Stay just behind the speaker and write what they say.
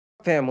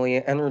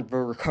Family entered the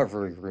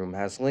recovery room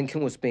as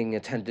Lincoln was being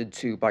attended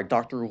to by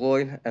Dr.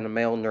 Lloyd and a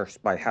male nurse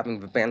by having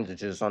the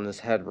bandages on his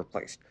head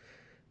replaced.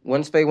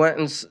 Once they went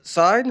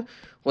inside,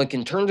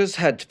 Lincoln turned his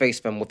head to face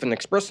them with an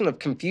expression of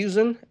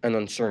confusion and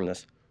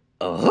unsureness.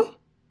 Uh?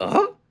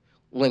 Uh?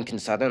 Lincoln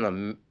said in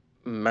a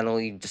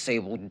mentally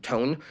disabled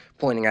tone,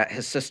 pointing at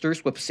his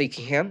sisters with a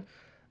shaky hand.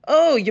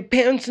 Oh, your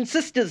parents and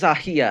sisters are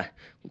here.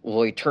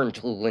 Lloyd turned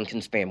to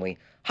Lincoln's family.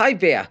 Hi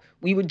there.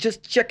 We were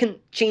just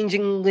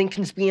changing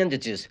Lincoln's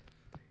bandages.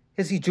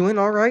 Is he doing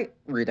all right?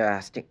 Rita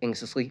asked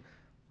anxiously.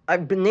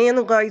 I've been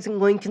analyzing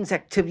Lincoln's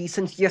activity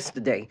since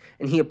yesterday,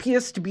 and he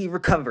appears to be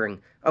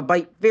recovering,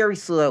 albeit very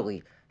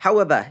slowly.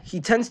 However,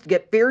 he tends to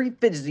get very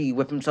fidgety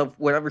with himself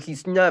whenever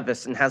he's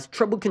nervous and has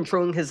trouble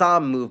controlling his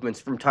arm movements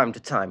from time to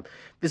time.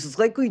 This is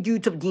likely due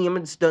to the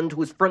damage done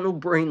to his frontal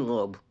brain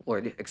lobe,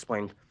 Lloyd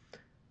explained.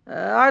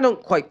 I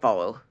don't quite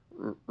follow,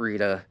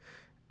 Rita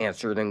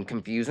answered in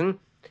confusion.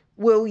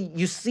 Well,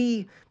 you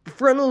see, the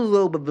frontal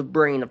lobe of the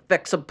brain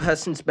affects a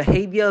person's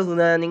behavior,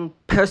 learning,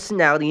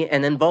 personality,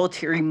 and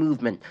involuntary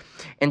movement.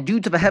 And due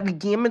to the heavy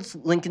damage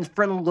Lincoln's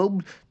frontal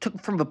lobe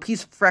took from a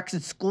piece of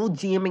fractured skull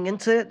jamming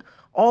into it,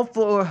 all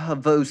four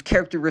of those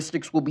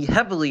characteristics will be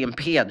heavily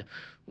impaired,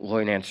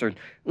 Lloyd answered.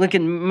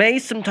 Lincoln may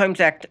sometimes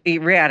act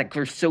erratic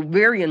or show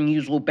very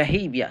unusual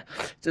behavior,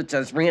 such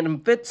as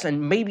random fits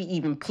and maybe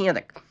even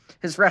panic.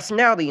 His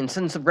rationality and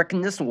sense of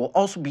recognition will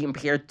also be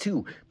impaired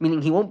too,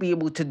 meaning he won't be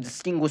able to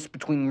distinguish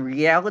between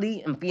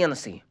reality and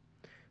fantasy.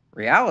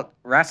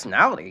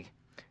 Rationality?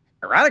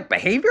 Erratic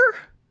behavior?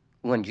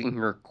 Len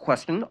Jr.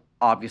 questioned,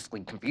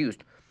 obviously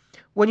confused.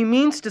 What he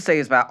means to say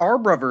is that our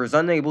brother is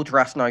unable to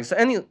rationalize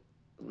any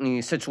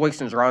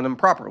situations around him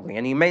properly,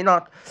 and he may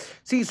not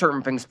see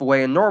certain things the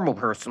way a normal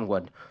person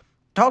would.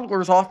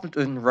 Toddlers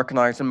often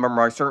recognize and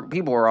memorize certain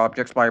people or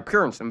objects by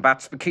appearance, and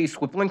that's the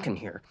case with Lincoln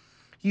here.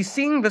 He's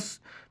seeing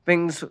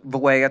things the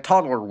way a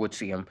toddler would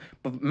see them,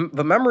 but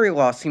the memory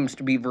loss seems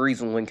to be the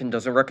reason Lincoln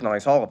doesn't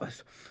recognize all of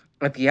us.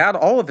 If he had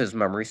all of his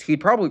memories,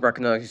 he'd probably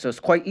recognize us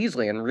quite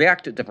easily and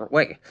react a different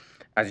way.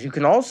 As you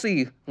can all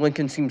see,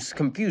 Lincoln seems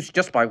confused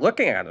just by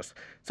looking at us,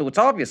 so it's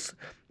obvious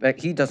that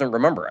he doesn't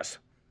remember us.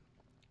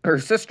 Her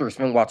sisters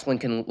then watched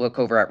Lincoln look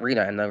over at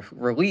Rita, and a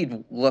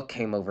relieved look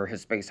came over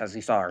his face as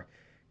he saw her.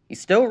 He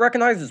still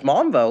recognizes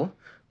Mom, though,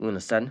 Luna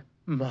said.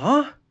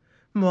 Ma?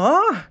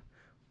 Ma?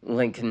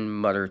 Lincoln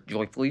muttered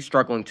joyfully,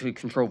 struggling to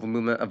control the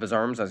movement of his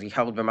arms as he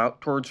held them out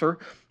towards her,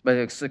 but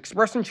his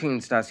expression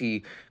changed as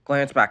he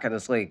glanced back at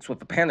his legs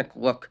with a panicked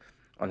look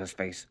on his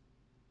face.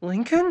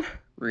 Lincoln?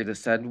 Rita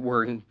said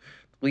worriedly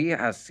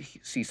as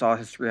she saw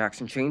his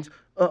reaction change.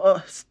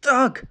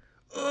 Stuck!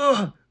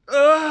 Ugh!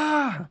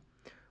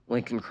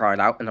 Lincoln cried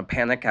out in a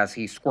panic as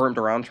he squirmed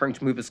around trying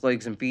to move his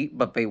legs and feet,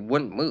 but they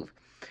wouldn't move.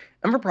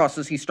 In the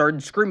process, he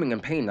started screaming in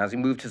pain as he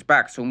moved his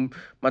back so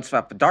much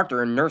that the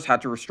doctor and nurse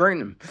had to restrain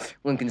him.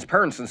 Lincoln's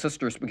parents and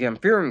sisters began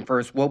fearing for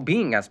his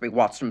well-being as they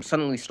watched him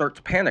suddenly starting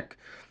to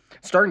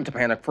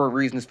panic for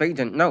reasons they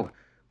didn't know.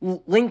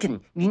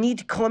 Lincoln, you need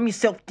to calm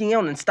yourself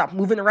down and stop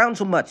moving around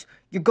so much.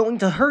 You're going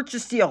to hurt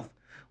yourself.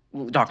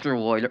 Dr.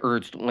 Lloyd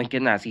urged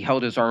Lincoln as he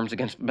held his arms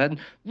against the bed.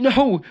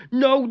 No,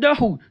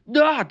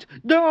 not,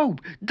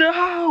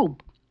 no!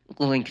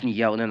 Lincoln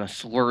yelled in a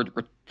slurred,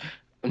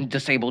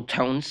 disabled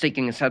tone,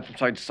 shaking his head from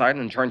side to side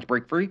and trying to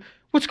break free.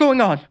 What's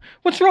going on?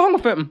 What's wrong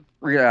with him?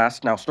 Rita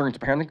asked, now starting to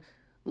panic.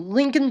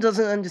 Lincoln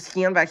doesn't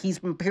understand that he's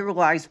been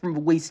paralyzed from the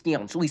waist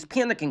down, so he's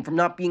panicking from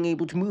not being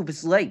able to move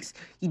his legs.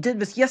 He did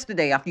this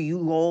yesterday after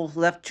you all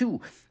left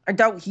too. I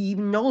doubt he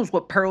even knows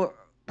what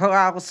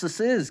paralysis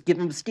is,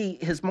 given the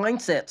state his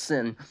mindset's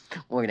in,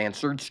 Lloyd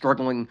answered,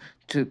 struggling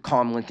to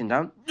calm Lincoln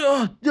down.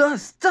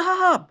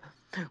 Stop!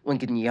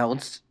 Lincoln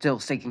yelled, still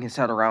shaking his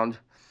head around.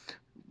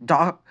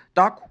 Doc,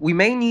 we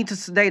may need to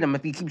sedate him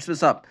if he keeps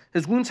this up.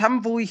 His wounds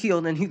haven't fully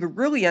healed, and he could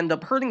really end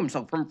up hurting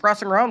himself from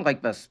pressing around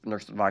like this, the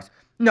nurse advised.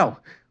 No,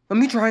 let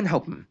me try and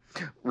help him,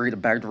 Rita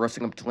begged,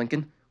 rushing up to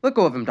Lincoln. Let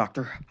go of him,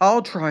 Doctor.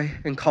 I'll try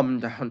and calm him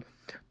down.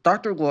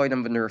 Dr. Lloyd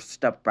and the nurse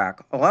stepped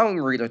back, allowing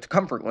Rita to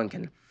comfort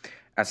Lincoln.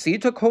 As she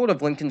took hold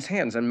of Lincoln's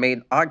hands and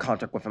made eye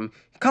contact with him,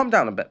 he calmed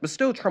down a bit, but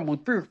still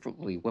trembled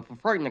fearfully with a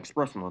frightened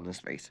expression on his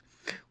face.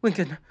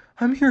 Lincoln,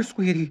 I'm here,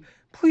 sweetie.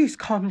 Please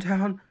calm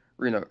down,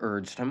 Rita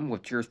urged him,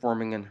 with tears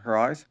forming in her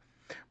eyes.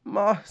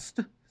 Ma,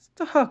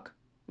 stuck,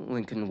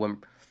 Lincoln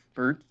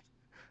whimpered,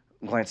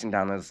 glancing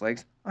down at his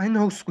legs. I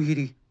know,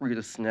 sweetie,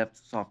 Rita sniffed,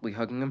 softly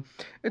hugging him.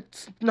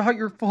 It's not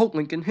your fault,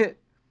 Lincoln. It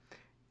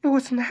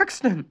was an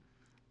accident.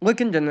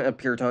 Lincoln didn't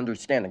appear to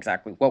understand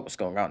exactly what was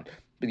going on,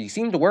 but he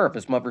seemed aware of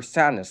his mother's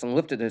sadness and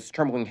lifted his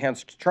trembling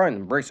hands to try and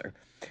embrace her.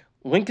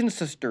 Lincoln's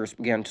sisters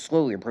began to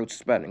slowly approach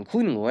his bed,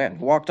 including Luan,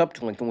 who walked up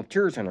to Lincoln with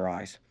tears in her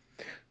eyes.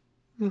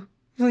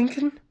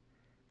 Lincoln?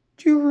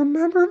 Do you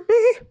remember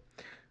me?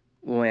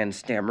 Luan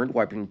stammered,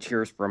 wiping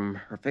tears from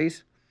her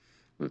face.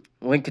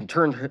 Lincoln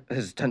turned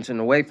his attention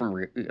away from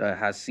Rita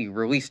as he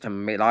released him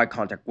and made eye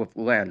contact with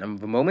Luan, and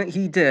the moment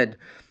he did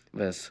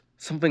this,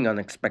 something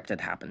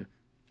unexpected happened.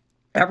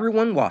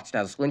 Everyone watched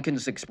as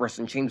Lincoln's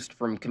expression changed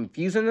from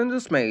confusion and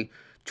dismay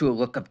to a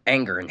look of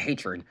anger and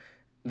hatred.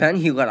 Then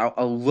he let out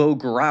a low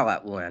growl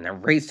at Luan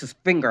and raised his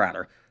finger at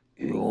her.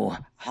 You,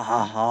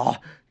 ha ha,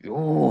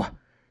 you,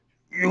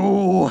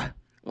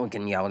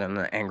 Lincoln yelled in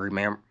an angry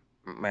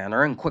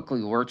manner and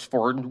quickly lurched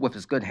forward with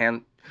his good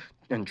hand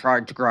and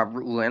tried to grab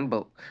Luan,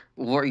 but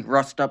Lori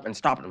rushed up and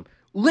stopped him.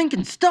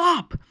 Lincoln,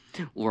 stop!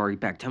 Lori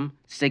begged him,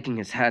 shaking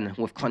his head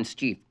with clenched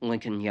teeth.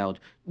 Lincoln yelled,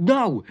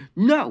 No,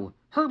 no,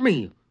 hurt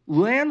me!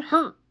 Luan,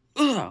 hurt!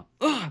 Ugh,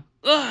 ugh,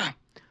 ugh!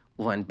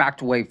 Luan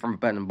backed away from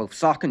Ben in both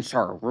shock and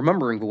sorrow,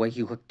 remembering the way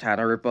he looked at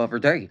her the other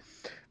day.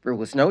 There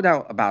was no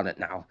doubt about it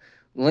now.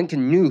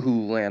 Lincoln knew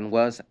who Luan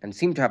was and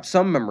seemed to have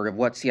some memory of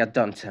what she had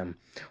done to him.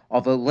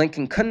 Although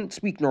Lincoln couldn't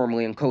speak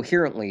normally and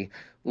coherently,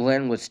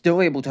 Luan was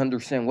still able to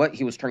understand what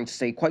he was trying to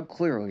say quite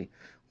clearly.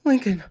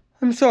 Lincoln,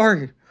 I'm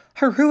sorry.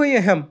 I really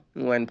am,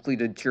 Luan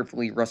pleaded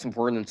tearfully, rushing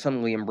forward and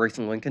suddenly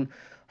embracing Lincoln.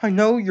 I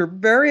know you're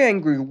very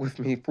angry with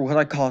me for what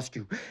I caused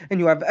you, and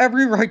you have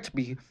every right to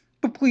be.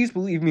 But please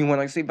believe me when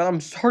I say that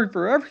I'm sorry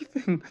for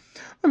everything.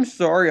 I'm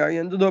sorry I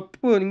ended up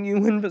putting you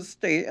in this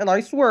state, and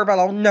I swear that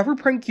I'll never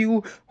prank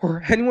you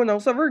or anyone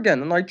else ever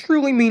again, and I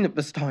truly mean it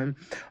this time.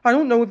 I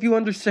don't know if you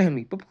understand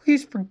me, but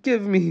please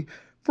forgive me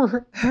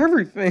for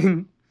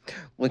everything.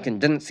 Lincoln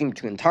didn't seem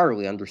to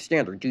entirely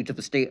understand her due to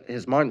the state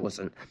his mind was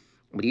in,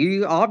 but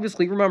he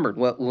obviously remembered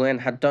what Luan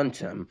had done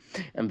to him,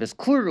 and this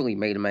clearly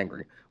made him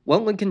angry.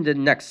 What Lincoln did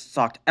next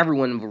shocked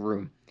everyone in the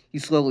room. He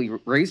slowly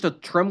raised a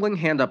trembling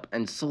hand up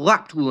and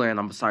slapped Luan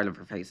on the side of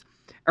her face.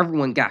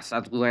 Everyone gasped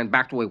as Luan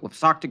backed away with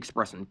shocked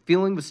expression,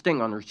 feeling the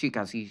sting on her cheek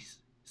as he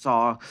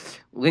saw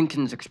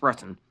Lincoln's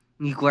expression.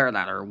 He glared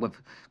at her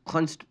with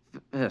clenched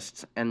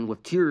fists and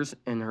with tears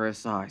in her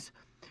eyes,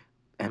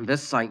 and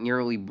this sight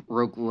nearly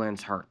broke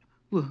Luan's heart.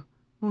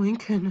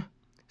 Lincoln,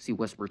 she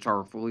whispered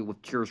sorrowfully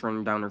with tears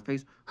running down her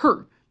face.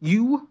 Hurt!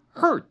 You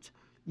hurt!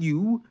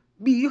 You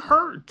be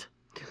hurt!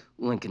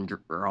 Lincoln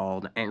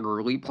drawled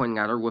angrily, pointing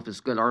at her with his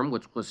good arm,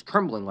 which was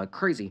trembling like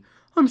crazy.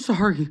 I'm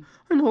sorry.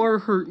 I know I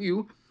hurt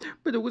you,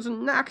 but it was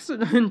an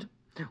accident.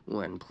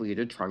 Luan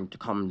pleaded, trying to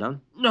calm him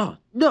down. No,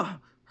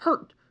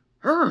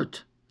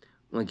 hurt!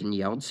 Lincoln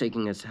yelled,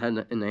 shaking his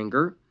head in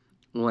anger.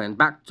 Luan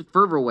backed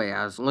further away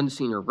as Lynn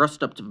Sr.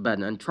 rushed up to the bed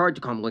and tried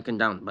to calm Lincoln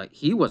down, but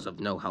he was of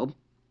no help.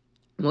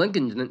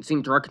 Lincoln didn't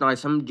seem to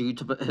recognize him due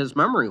to his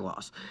memory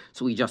loss,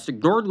 so he just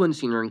ignored Lynn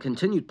Sr. and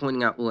continued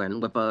pointing at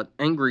Luan with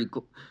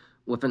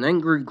an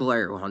angry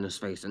glare on his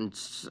face, and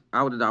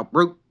shouted out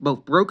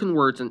both broken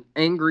words and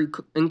angry,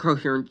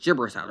 incoherent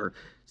gibberish at her.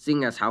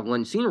 Seeing as how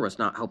Lynn Sr. was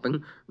not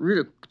helping,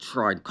 Rita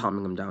tried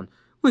calming him down.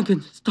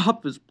 Lincoln,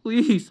 stop this,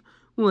 please.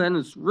 Luan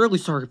is really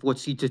sorry for what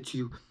she did to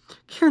you.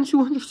 Can't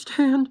you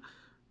understand?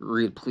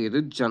 Rita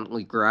pleaded,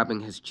 gently grabbing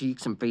his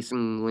cheeks and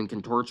facing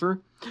Lincoln towards her.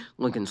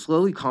 Lincoln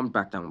slowly calmed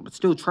back down, but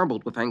still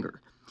trembled with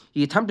anger.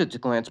 He attempted to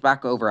glance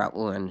back over at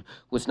Luan, who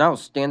was now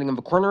standing in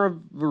the corner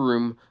of the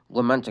room,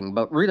 lamenting,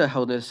 but Rita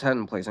held his head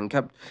in place and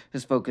kept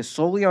his focus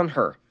solely on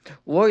her.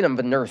 Lloyd and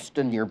the nurse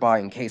stood nearby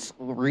in case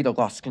Rita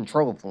lost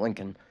control of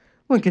Lincoln.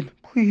 Lincoln,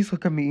 please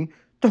look at me.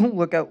 Don't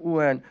look at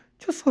Luan.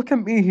 Just look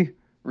at me,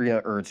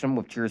 Rita urged him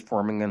with tears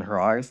forming in her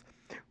eyes.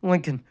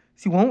 Lincoln,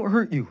 she won't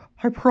hurt you.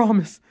 I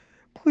promise.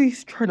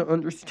 Please try to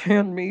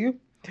understand me.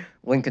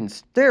 Lincoln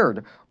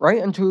stared right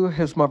into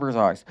his mother's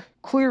eyes,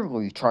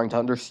 clearly trying to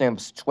understand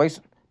the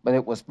situation, but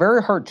it was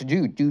very hard to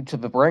do due to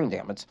the brain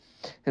damage.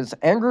 His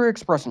angry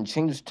expression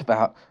changed to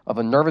that of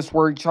a nervous,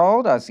 worried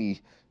child as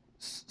he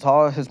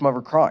saw his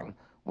mother crying.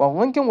 While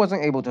Lincoln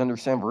wasn't able to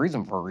understand the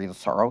reason for Rita's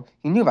sorrow,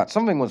 he knew that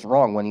something was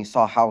wrong when he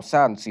saw how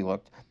sad she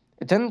looked.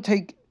 It didn't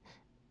take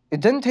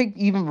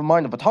even the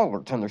mind of a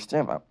toddler to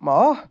understand that.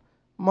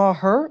 Ma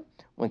hurt?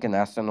 Lincoln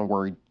asked in a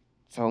worried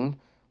tone.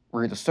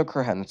 Rita shook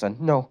her head and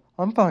said, No,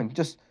 I'm fine.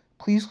 Just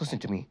please listen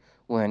to me.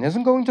 Luan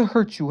isn't going to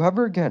hurt you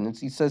ever again, and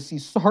she says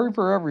she's sorry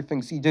for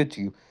everything she did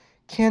to you.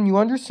 Can you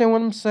understand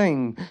what I'm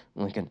saying?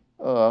 Lincoln,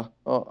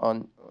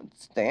 understand?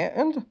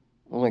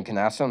 Lincoln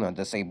asked in a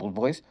disabled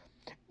voice.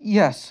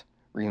 Yes,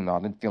 Rita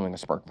nodded, feeling a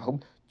spark of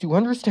hope. Do you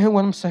understand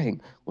what I'm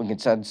saying?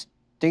 Lincoln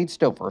stayed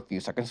still for a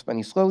few seconds, then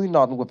he slowly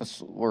nodded with a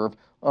slur of,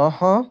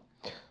 uh-huh.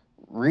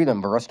 Rita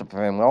and the rest of the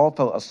family all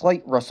felt a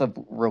slight rush of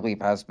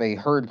relief as they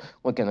heard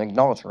Lincoln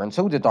acknowledge her, and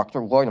so did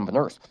Dr. Lloyd and the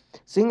nurse.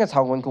 Seeing as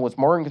how Lincoln was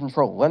more in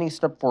control, Lenny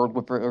stepped forward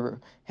with her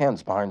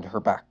hands behind her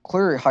back,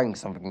 clearly hiding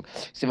something.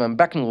 She then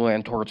beckoned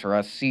Luan towards her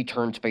as she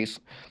turned to face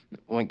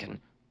Lincoln.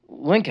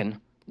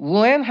 Lincoln,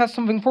 Luan has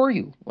something for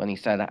you, Lenny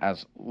said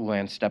as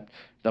Luan stepped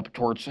up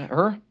towards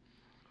her.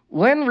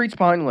 Luan reached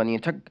behind Lenny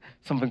and took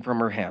something from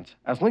her hands.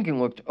 As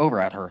Lincoln looked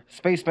over at her, his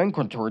face then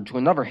contoured to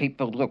another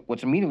hate-filled look,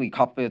 which immediately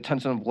caught the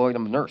attention of Lloyd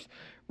and the nurse.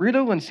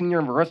 Rita, Lynn Sr.,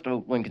 and the rest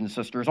of Lincoln's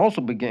sisters also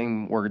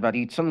became worried that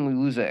he'd suddenly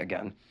lose it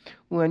again.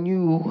 When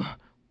you...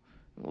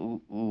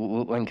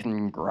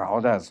 Lincoln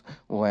growled as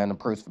Luan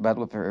approached the bed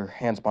with her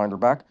hands behind her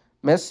back.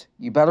 Miss,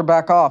 you better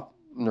back off,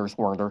 nurse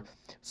warned her.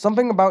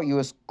 Something about you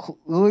has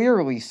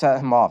clearly set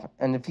him off,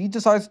 and if he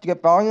decides to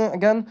get violent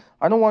again,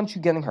 I don't want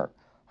you getting hurt.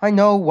 I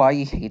know why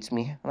he hates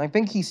me, and I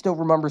think he still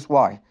remembers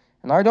why.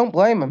 And I don't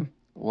blame him,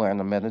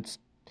 Luan admitted,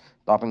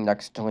 stopping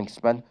next to Lincoln's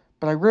bed.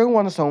 but I really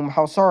want to show him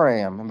how sorry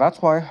I am, and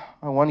that's why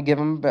I want to give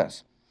him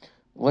this.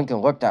 Lincoln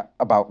looked at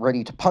about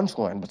ready to punch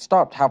Luan, but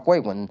stopped halfway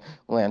when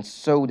Luan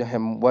showed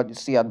him what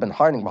she had been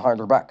hiding behind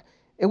her back.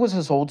 It was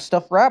his old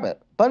stuffed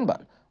rabbit, Bun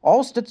Bun,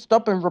 all stitched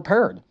up and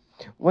repaired.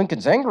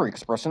 Lincoln's angry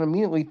expression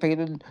immediately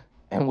faded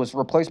and was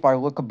replaced by a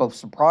look of both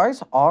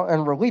surprise, awe,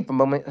 and relief the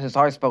moment his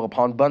eyes fell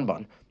upon Bun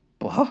Bun.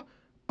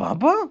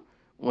 Bubba?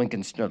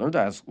 Lincoln stuttered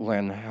as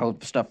Luan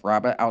held the stuffed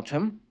rabbit out to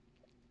him.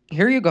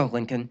 Here you go,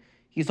 Lincoln.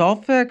 He's all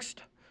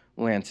fixed,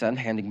 Luan said,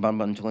 handing Bun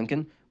Bun to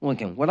Lincoln.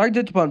 Lincoln, what I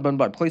did to Bun Bun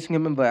by placing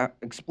him in that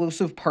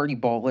explosive party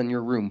ball in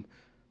your room.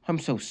 I'm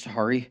so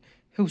sorry.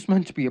 It was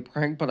meant to be a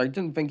prank, but I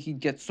didn't think he'd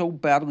get so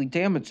badly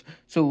damaged.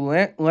 So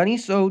Lenny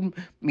showed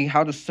me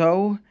how to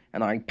sew,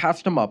 and I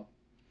patched him up.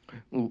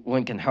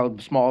 Lincoln held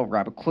the small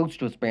rabbit close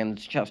to his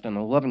bandaged chest in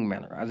a loving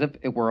manner, as if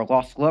it were a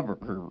lost lover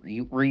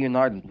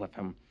reunited with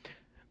him.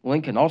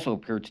 Lincoln also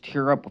appeared to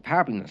tear up with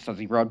happiness as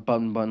he rubbed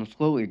Bun Bun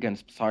slowly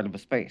against the side of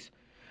his face.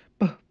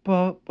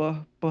 Bun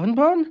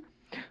Bun?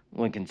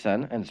 Lincoln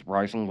said, and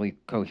surprisingly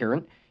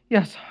coherent.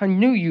 Yes, I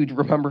knew you'd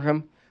remember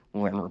him,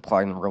 Luan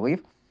replied in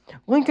relief.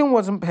 Lincoln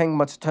wasn't paying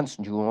much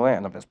attention to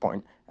Luan at this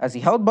point, as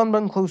he held Bun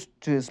Bun close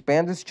to his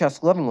bandaged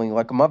chest lovingly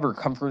like a mother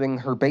comforting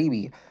her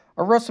baby.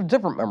 A rush of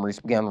different memories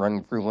began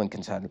running through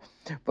Lincoln's head,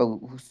 but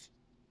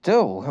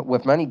still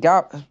with many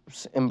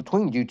gaps in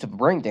between due to the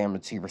brain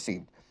damage he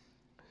received.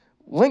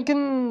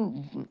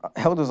 Lincoln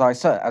held his eyes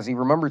set as he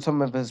remembered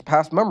some of his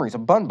past memories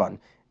of Bun Bun.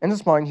 In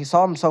his mind, he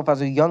saw himself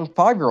as a young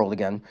 5-year-old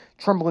again,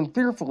 trembling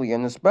fearfully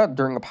in his bed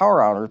during a power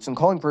outage and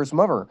calling for his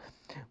mother.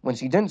 When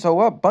she didn't show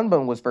up, Bun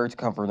Bun was there to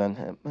comfort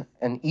him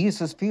and ease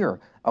his fear,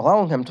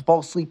 allowing him to fall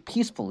asleep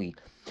peacefully.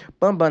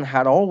 Bun Bun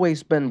had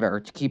always been there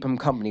to keep him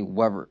company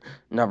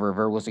whenever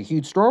there was a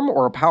huge storm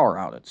or a power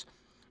outage.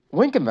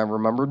 Lincoln then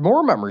remembered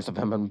more memories of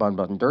him and Bun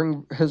Bun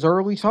during his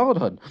early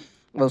childhood,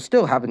 though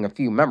still having a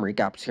few memory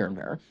gaps here and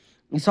there.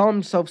 He saw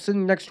himself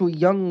sitting next to a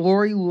young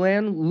Lori,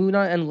 Luan,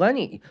 Luna, and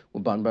Lenny,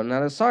 with Bun Bun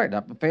at his side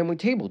at the family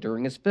table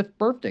during his 5th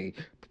birthday,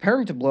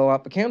 preparing to blow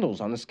out the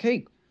candles on his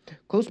cake.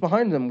 Close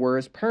behind them were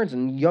his parents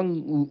and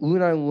young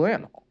Luna and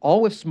Luan,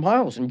 all with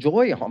smiles and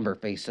joy on their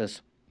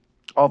faces.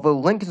 Although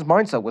Lincoln's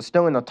mindset was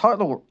still in a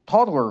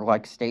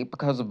toddler-like state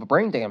because of the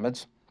brain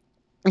damage,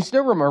 he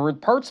still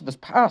remembered parts of his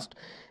past,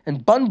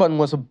 and Bun Bun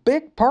was a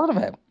big part of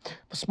it.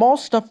 The small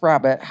stuffed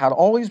rabbit had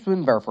always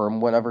been there for him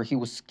whenever he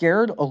was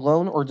scared,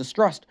 alone, or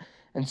distressed,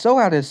 and so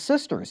had his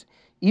sisters.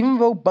 Even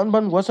though Bun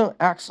Bun wasn't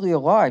actually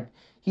alive,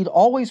 he'd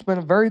always been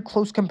a very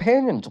close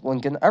companion to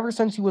Lincoln ever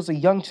since he was a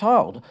young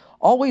child,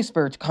 always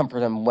there to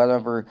comfort him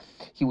whenever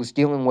he was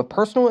dealing with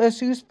personal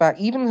issues that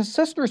even his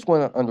sisters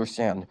wouldn't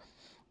understand.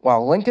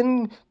 While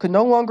Lincoln could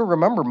no longer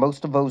remember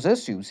most of those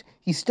issues,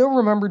 he still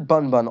remembered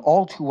Bun Bun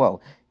all too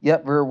well,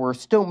 yet there were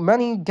still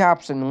many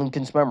gaps in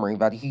Lincoln's memory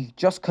that he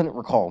just couldn't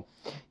recall.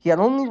 He had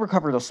only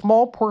recovered a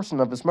small portion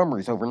of his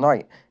memories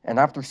overnight, and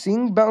after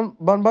seeing Bun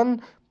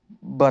Bun,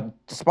 but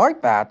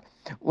despite that,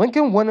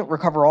 Lincoln wouldn't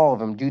recover all of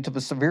them due to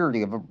the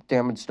severity of the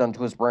damage done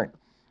to his brain.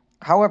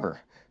 However,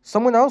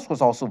 someone else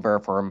was also there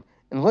for him.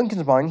 In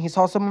Lincoln's mind, he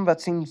saw someone that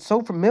seemed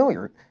so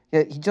familiar,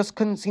 yet he just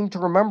couldn't seem to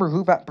remember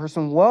who that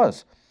person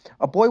was.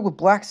 A boy with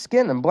black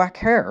skin and black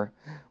hair.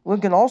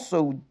 Lincoln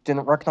also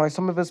didn't recognize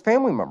some of his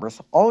family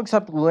members, all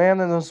except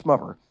Luan and his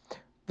mother.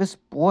 This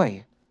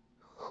boy,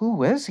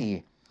 who is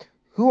he?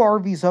 Who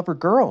are these other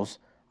girls?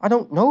 I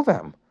don't know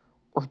them.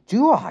 Or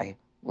do I?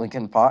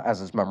 Lincoln thought as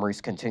his memories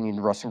continued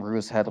rushing through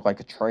his head like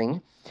a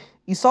train.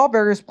 He saw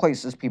various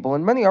places, people,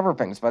 and many other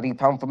things that he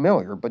found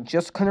familiar, but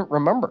just couldn't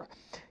remember.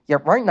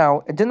 Yet right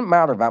now, it didn't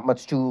matter that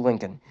much to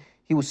Lincoln.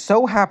 He was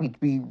so happy to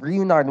be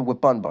reunited with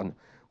Bun Bun.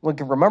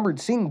 Lincoln remembered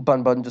seeing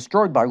Bun Bun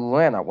destroyed by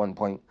Luan at one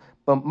point,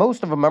 but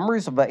most of the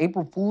memories of the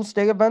April Fool's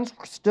Day events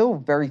were still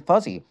very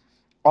fuzzy.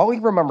 All he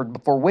remembered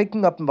before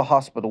waking up in the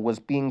hospital was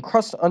being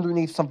crushed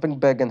underneath something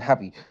big and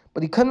heavy,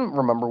 but he couldn't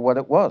remember what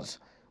it was.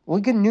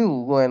 Lincoln knew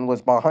Luan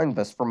was behind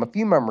this from a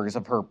few memories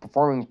of her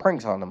performing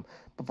pranks on him,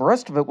 but the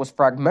rest of it was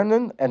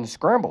fragmented and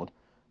scrambled.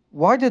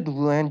 Why did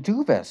Luan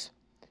do this?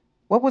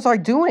 What was I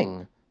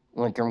doing?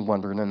 Lincoln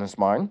wondered in his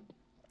mind.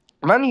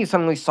 Then he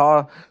suddenly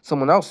saw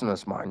someone else in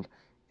his mind.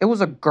 It was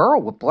a girl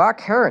with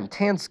black hair and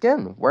tan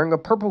skin, wearing a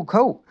purple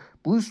coat,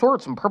 blue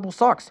shorts, and purple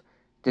socks.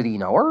 Did he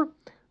know her?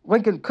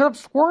 Lincoln could have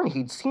sworn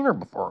he'd seen her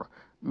before,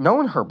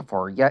 known her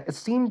before, yet it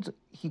seemed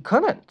he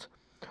couldn't.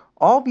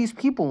 All these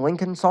people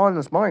Lincoln saw in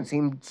his mind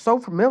seemed so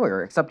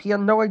familiar, except he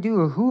had no idea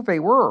who they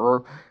were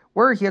or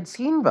where he had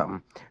seen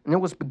them, and it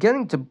was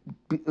beginning to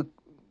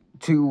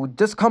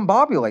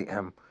discombobulate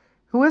him.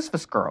 Who is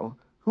this girl?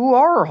 Who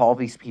are all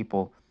these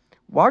people?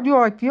 Why do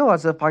I feel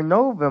as if I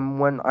know them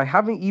when I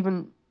haven't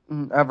even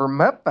ever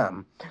met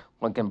them?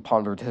 Lincoln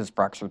pondered his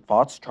fractured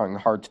thoughts, trying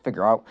hard to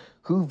figure out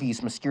who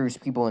these mysterious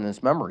people in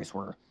his memories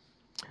were.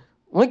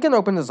 Lincoln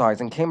opened his eyes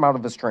and came out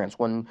of his trance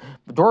when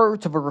the door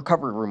to the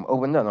recovery room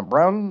opened and a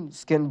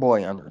brown-skinned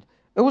boy entered.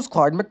 It was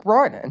Clyde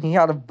McBride, and he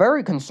had a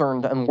very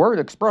concerned and worried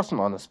expression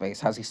on his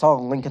face as he saw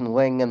Lincoln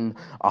laying in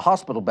a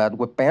hospital bed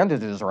with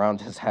bandages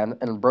around his head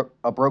and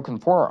a broken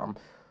forearm.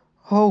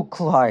 Oh,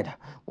 Clyde,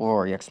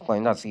 Lori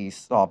explained as he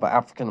saw the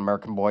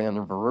African-American boy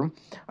enter the room.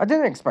 I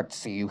didn't expect to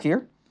see you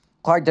here.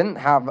 Clyde didn't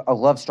have a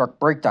love-struck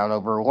breakdown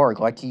over Lori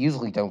like he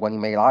usually did when he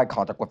made eye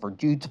contact with her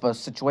due to the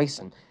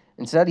situation.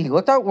 Instead, he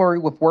looked at Lori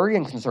with worry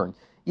and concern.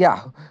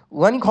 Yeah,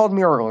 Lenny called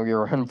me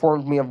earlier and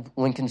informed me of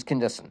Lincoln's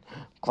condition,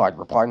 Clyde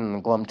replied in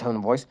a glum tone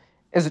of voice.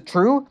 Is it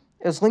true?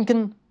 Is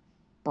Lincoln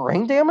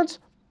brain damaged?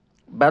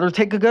 Better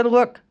take a good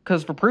look,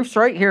 'cause the proof's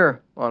right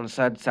here, Lon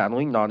said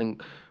sadly,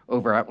 nodding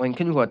over at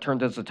Lincoln, who had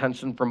turned his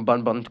attention from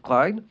Bun Bun to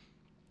Clyde.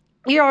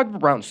 He eyed the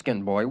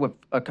brown-skinned boy with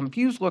a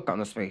confused look on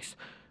his face.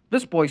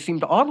 This boy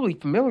seemed oddly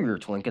familiar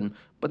to Lincoln,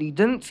 but he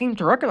didn't seem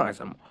to recognize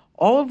him.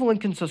 All of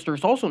Lincoln's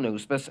sisters also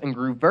noticed this and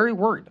grew very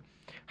worried.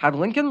 Had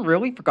Lincoln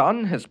really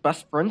forgotten his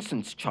best friend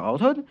since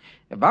childhood?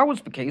 If that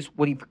was the case,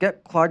 would he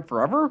forget Clyde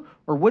forever,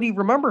 or would he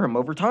remember him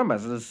over time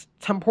as his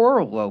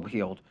temporal lobe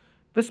healed?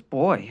 This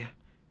boy...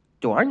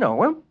 Do I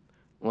know him?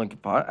 Lincoln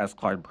thought as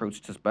Clyde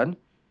approached his bed.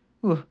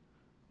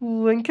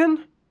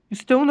 Lincoln? You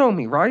still know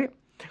me, right?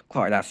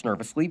 Clyde asked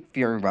nervously,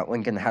 fearing that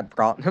Lincoln had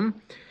forgotten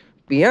him.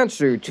 The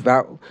answer to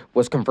that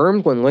was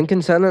confirmed when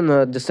Lincoln said in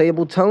a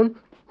disabled tone,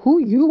 Who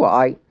you?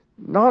 I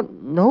not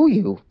know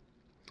you.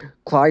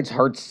 Clyde's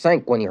heart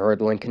sank when he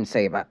heard Lincoln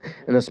say that,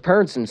 and his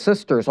parents and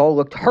sisters all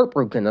looked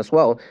heartbroken as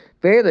well.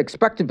 They had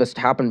expected this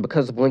to happen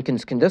because of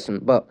Lincoln's condition,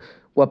 but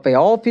what they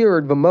all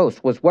feared the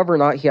most was whether or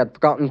not he had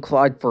forgotten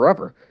Clyde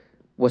forever.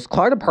 Was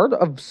Clyde a part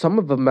of some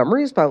of the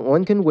memories that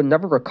Lincoln would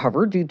never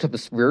recover due to the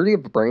severity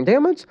of the brain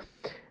damage?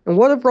 And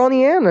what of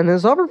Ronnie Ann and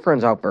his other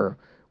friends out there?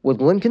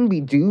 Would Lincoln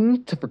be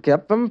doomed to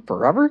forget them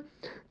forever?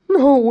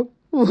 No,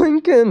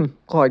 Lincoln,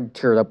 Clyde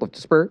teared up with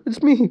despair.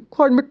 It's me,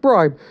 Clyde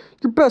McBride,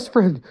 your best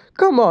friend.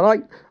 Come on,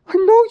 I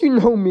know you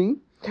know me.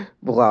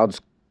 The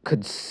Louds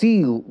could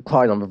see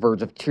Clyde on the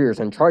verge of tears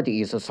and tried to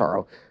ease his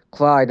sorrow.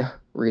 Clyde,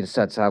 Rita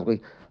said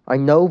sadly, I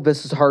know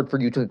this is hard for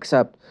you to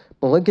accept,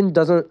 but Lincoln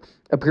doesn't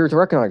appear to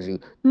recognize you.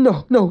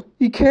 No,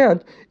 he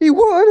can't. He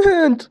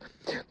wouldn't.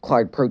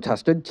 Clyde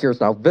protested,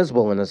 tears now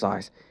visible in his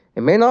eyes.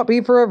 It may not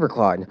be forever,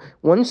 Clyde.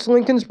 Once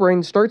Lincoln's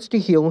brain starts to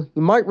heal,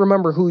 you might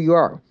remember who you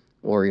are,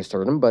 Lori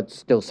assured him, but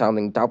still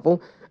sounding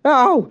doubtful.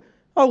 Ow!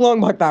 How long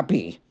might that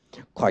be?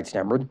 Clyde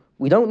stammered.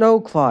 We don't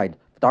know, Clyde.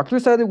 The doctor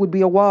said it would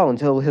be a while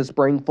until his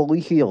brain fully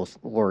heals,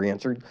 Lori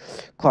answered.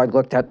 Clyde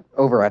looked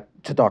over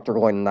to Dr.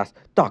 Lloyd and asked,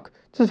 Doc,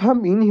 does that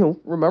mean he'll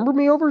remember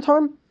me over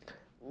time?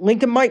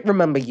 Lincoln might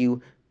remember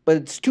you, but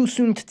it's too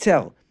soon to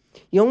tell.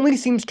 He only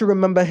seems to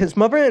remember his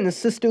mother and his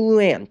sister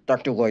Luan,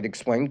 Dr. Lloyd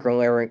explained,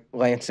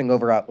 glancing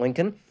over at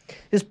Lincoln.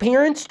 His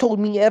parents told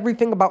me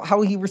everything about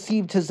how he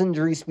received his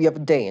injuries the other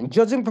day, and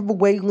judging from the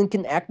way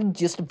Lincoln acted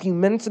just a few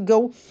minutes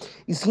ago,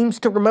 he seems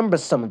to remember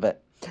some of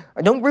it.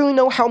 I don't really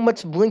know how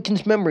much of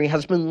Lincoln's memory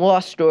has been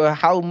lost or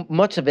how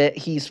much of it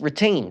he's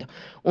retained.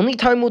 Only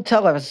time will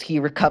tell as he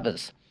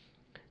recovers.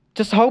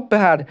 Just how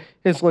bad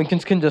is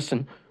Lincoln's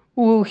condition?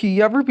 Will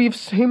he ever be the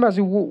same as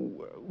he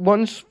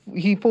once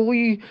he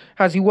fully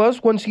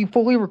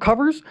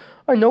recovers?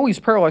 I know he's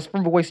paralyzed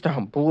from the waist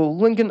down, but will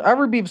Lincoln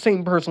ever be the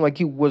same person like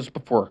he was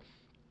before?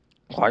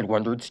 Clyde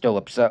wondered, still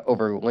upset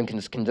over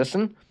Lincoln's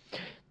condition.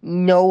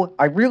 No,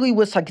 I really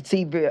wish I could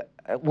say the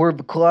word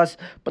because,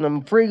 but I'm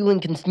afraid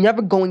Lincoln's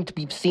never going to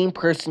be the same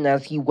person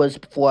as he was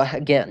before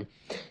again.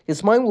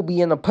 His mind will be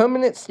in a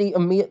permanent state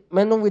of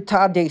mental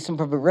retardation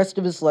for the rest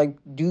of his life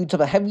due to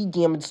the heavy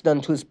damage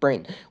done to his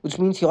brain, which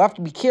means he'll have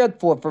to be cared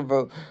for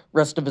the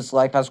rest of his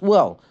life as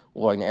well,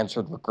 Lloyd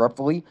answered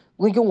regretfully.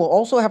 Lincoln will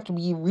also have to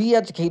be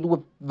re-educated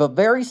with the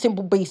very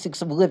simple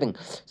basics of living,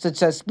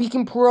 such as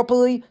speaking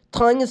properly,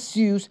 tying his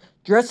shoes,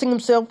 dressing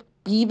himself,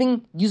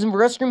 bathing, using the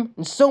restroom,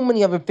 and so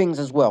many other things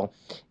as well.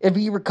 If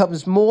he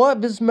recovers more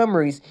of his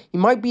memories, he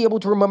might be able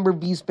to remember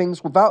these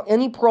things without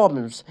any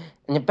problems.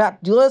 And if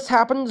that does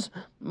happen,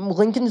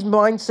 Lincoln's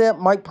mindset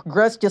might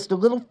progress just a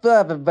little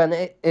further than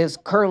it is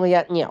currently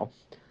at now.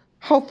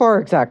 How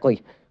far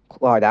exactly?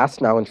 Clyde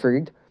asked, now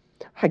intrigued.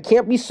 I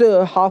can't be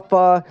sure how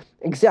far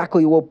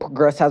exactly will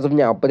progress as of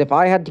now, but if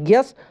I had to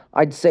guess,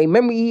 I'd say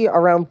memory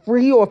around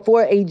 3 or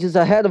 4 ages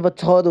ahead of a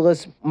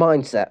toddler's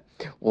mindset,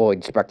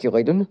 Lloyd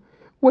speculated.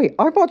 Wait,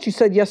 I thought you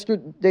said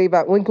yesterday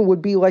that Lincoln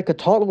would be like a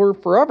toddler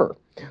forever,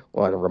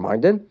 Lana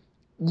reminded.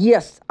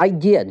 Yes, I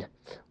did,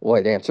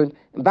 Lloyd answered.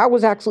 And that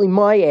was actually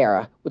my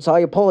error, which I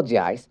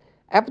apologize.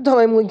 At the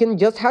time, Lincoln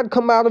just had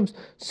come out of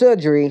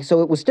surgery,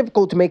 so it was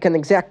difficult to make an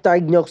exact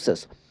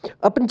diagnosis.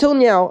 Up until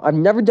now, I've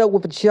never dealt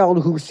with a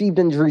child who received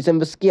injuries in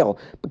the scale.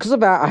 Because of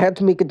that, I had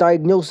to make a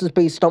diagnosis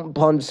based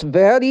upon the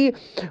severity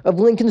of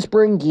Lincoln's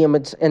brain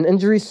damage and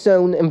injuries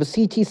shown in the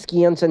CT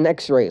scans and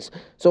x-rays.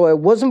 So I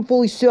wasn't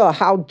fully sure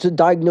how to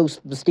diagnose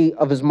the state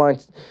of his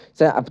mindset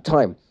at the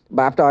time.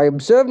 But after I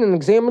observed and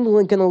examined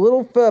Lincoln a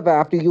little further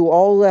after you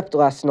all left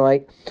last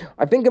night,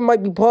 I think it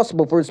might be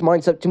possible for his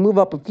mindset to move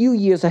up a few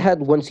years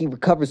ahead once he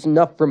recovers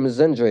enough from his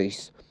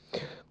injuries.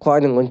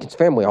 Clyde and Lincoln's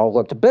family all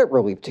looked a bit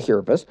relieved to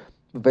hear this,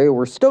 but they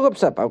were still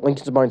upset that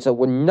Lincoln's mindset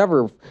would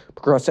never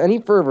progress any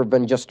further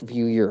than just a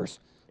few years.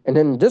 And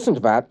in addition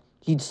to that,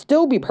 he'd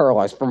still be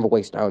paralyzed from the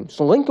waist down,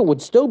 so Lincoln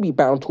would still be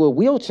bound to a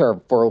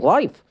wheelchair for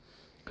life.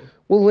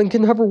 Will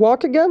Lincoln ever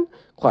walk again?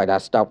 Clyde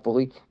asked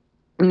doubtfully.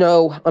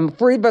 No, I'm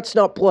afraid that's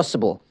not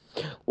possible,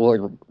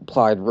 Lloyd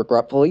replied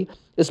regretfully.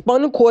 His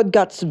spinal cord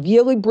got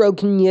severely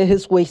broken near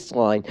his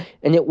waistline,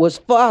 and it was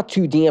far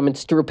too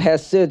damaged to repair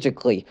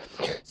surgically.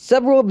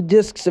 Several of the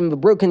discs in the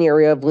broken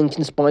area of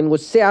Lincoln's spine were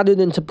shattered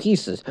into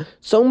pieces,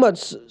 so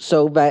much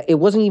so that it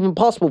wasn't even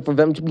possible for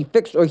them to be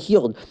fixed or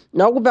healed,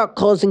 not without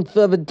causing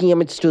further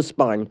damage to his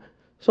spine.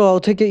 So I'll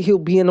take it he'll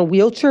be in a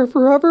wheelchair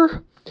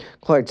forever?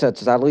 Clyde said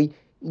sadly.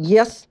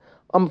 Yes,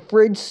 I'm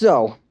afraid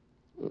so.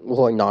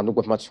 Lloyd nodded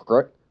with much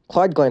regret.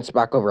 Clyde glanced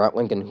back over at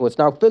Lincoln, who was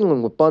now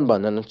fiddling with Bun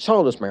Bun in a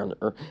childish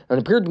manner, and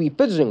appeared to be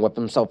fidgeting with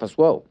himself as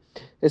well.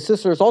 His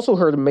sisters also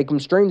heard him making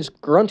strange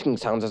grunting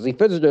sounds as he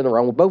fidgeted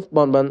around with both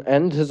Bun Bun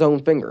and his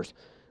own fingers.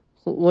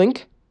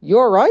 Link, you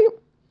alright?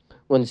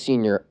 Lin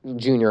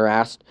Jr.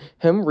 asked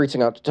him,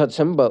 reaching out to touch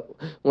him, but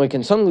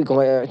Lincoln suddenly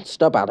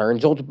glanced up at her and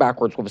jolted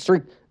backwards with a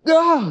shriek.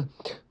 Ah!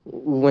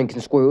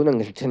 Lincoln squealed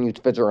and continued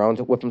to fidget around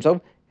with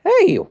himself.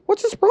 Hey,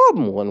 what's his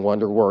problem? Lin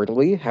wondered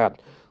worriedly.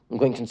 Had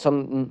Lincoln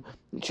sudden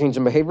change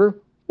in behavior?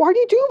 Why do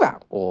you do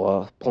that?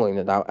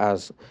 Pointed out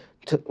as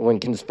to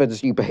Lincoln's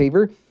fidgety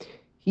behavior.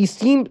 He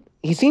seems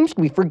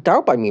to be freaked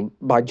out by me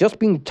by just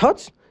being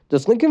touched.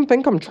 Does Lincoln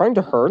think I'm trying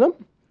to hurt him?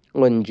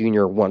 Lin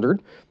Jr.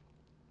 wondered.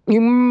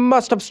 You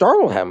must have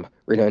startled him,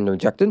 Rita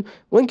interjected.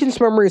 Lincoln's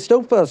memory is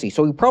still fuzzy,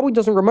 so he probably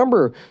doesn't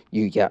remember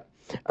you yet.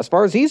 As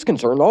far as he's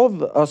concerned, all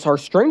of us are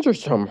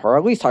strangers to him, or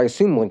at least I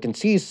assume Lincoln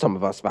sees some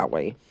of us that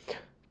way.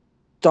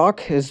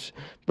 Doc, is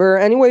there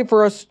any way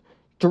for us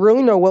to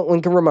really know what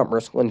Lincoln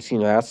remembers? Lin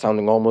Sr. asked,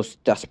 sounding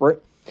almost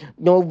desperate.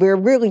 No, there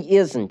really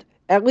isn't.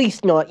 At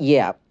least not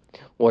yet,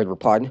 Lloyd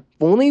replied.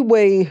 The only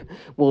way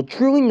we'll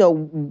truly know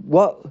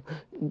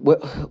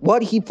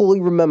what he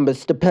fully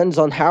remembers depends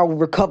on how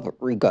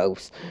recovery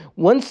goes.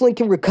 Once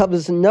Lincoln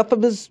recovers enough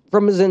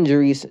from his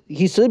injuries,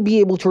 he should be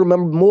able to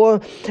remember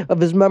more of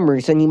his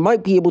memories, and he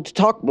might be able to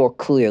talk more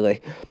clearly.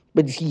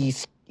 But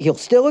he'll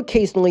still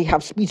occasionally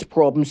have speech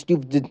problems due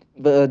to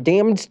the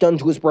damage done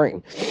to his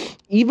brain.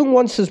 Even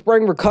once his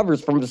brain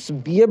recovers from the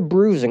severe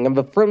bruising and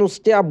the frontal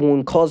stab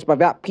wound caused by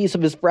that piece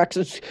of his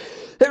fractured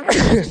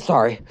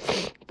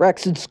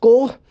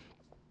skull,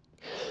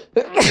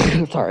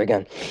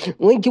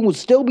 Lincoln will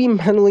still be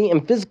mentally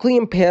and physically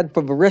impaired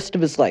for the rest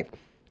of his life.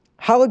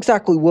 How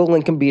exactly will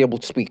Lincoln be able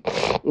to speak?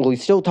 Will he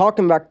still talk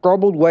in that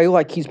garbled way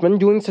like he's been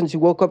doing since he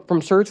woke up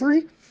from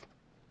surgery?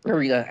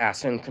 Rita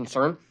asked in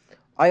concern.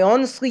 I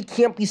honestly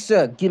can't be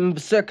certain, given the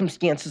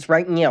circumstances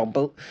right now,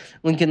 but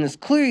Lincoln is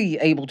clearly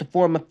able to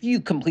form a few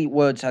complete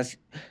words as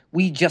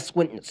we just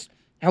witnessed.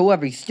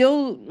 However, he's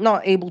still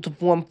not able to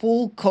form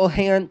full,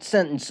 coherent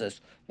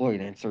sentences,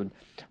 Lloyd answered.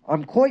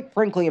 I'm quite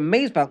frankly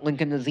amazed that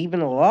Lincoln is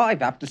even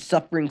alive after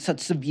suffering such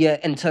severe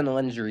internal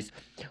injuries.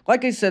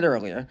 Like I said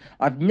earlier,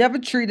 I've never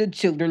treated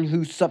children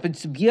who suffered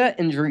severe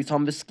injuries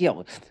on this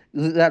scale,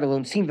 let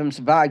alone seen them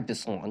survive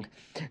this long.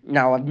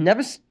 Now, I've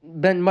never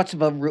been much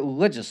of a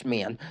religious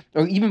man,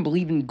 or even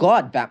believe in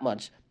God that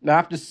much, but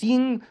after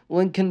seeing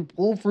Lincoln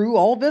pull through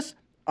all this,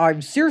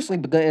 I've seriously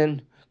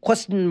begun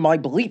questioning my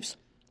beliefs.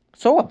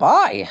 So have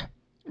I,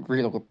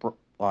 Rita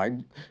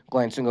replied,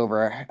 glancing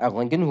over at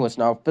Lincoln, who was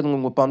now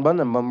fiddling with Bun Bun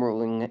and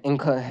mumbling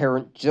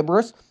incoherent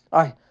gibberish.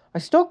 I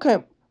still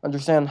can't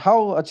understand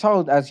how a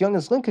child as young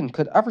as Lincoln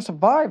could ever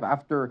survive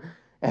after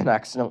an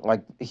accident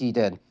like he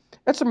did.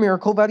 It's a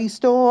miracle that he's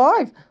still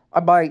alive,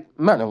 by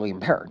mentally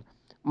impaired.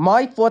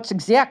 My thoughts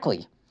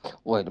exactly,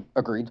 Lloyd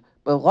agreed.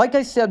 But like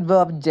I said the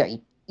other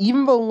day,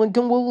 even though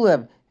Lincoln will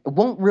live, it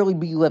won't really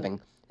be living.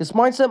 His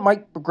mindset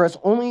might progress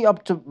only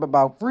up to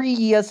about 3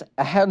 years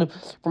ahead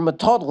from a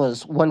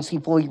toddler's once he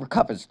fully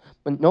recovers,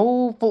 but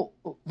no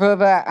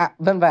further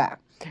than that.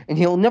 And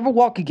he'll never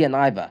walk again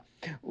either.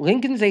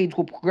 Lincoln's age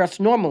will progress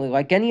normally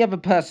like any other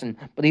person,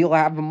 but he'll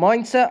have the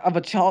mindset of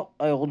a child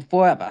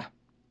forever.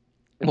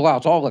 The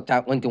Louds all looked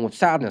at Lincoln with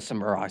sadness in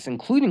their eyes,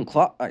 including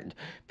Clyde.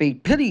 They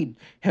pitied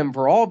him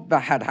for all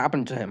that had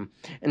happened to him,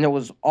 and it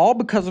was all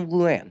because of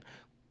Luan.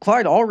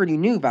 Clyde already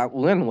knew that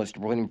Luan was to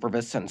blame for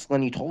this since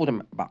Lenny told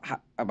him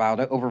about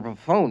it over the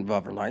phone the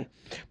other night,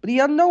 but he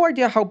had no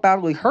idea how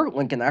badly hurt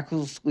Lincoln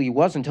actually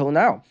was until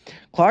now.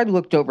 Clyde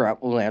looked over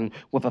at Luan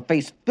with a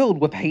face filled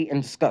with hate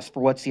and disgust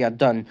for what he had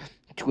done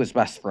to his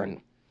best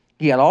friend.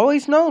 He had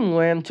always known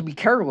Luan to be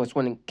careless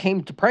when it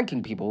came to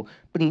pranking people,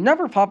 but he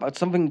never thought that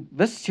something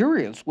this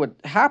serious would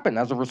happen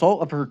as a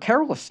result of her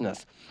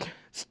carelessness.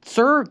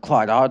 Sir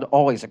Clyde had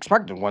always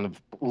expected one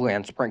of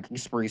Luan's pranking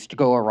sprees to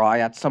go awry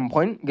at some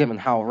point, given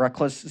how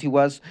reckless he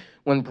was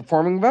when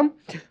performing them,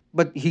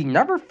 but he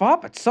never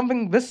thought that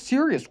something this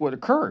serious would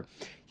occur.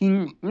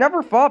 He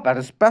never thought that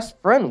his best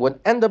friend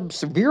would end up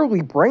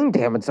severely brain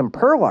damaged and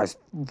paralyzed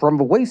from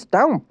the waist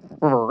down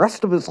for the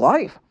rest of his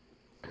life.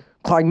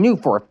 Clyde knew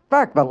for a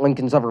fact that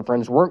Lincoln's other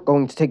friends weren't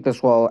going to take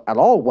this well at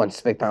all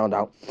once they found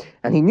out,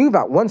 and he knew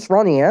that once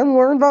Ronnie Ann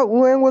learned that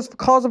Luan was the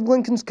cause of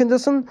Lincoln's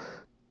condition,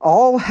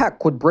 all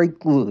heck would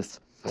break loose.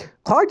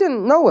 Clyde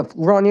didn't know if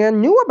Ronnie Ann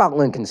knew about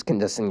Lincoln's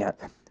condition yet,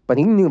 but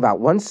he knew that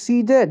once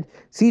she did,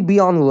 she'd be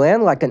on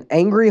Luan like an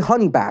angry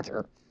honey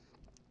badger.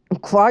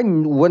 Clyde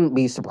wouldn't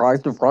be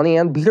surprised if Ronnie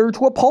Ann beat her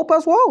to a pulp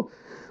as well.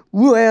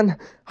 Luan,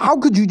 how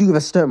could you do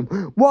this to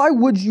him? Why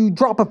would you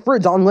drop a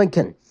fridge on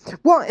Lincoln?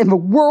 What in the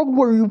world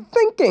were you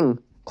thinking?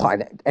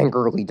 Clyde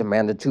angrily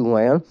demanded to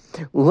Luan.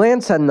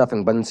 Luan said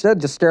nothing, but instead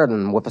just stared at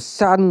him with a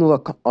saddened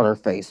look on her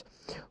face.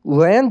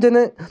 Luan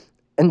didn't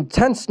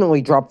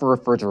intentionally drop the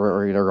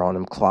refrigerator on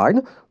him, Clyde.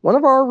 One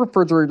of our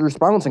refrigerator's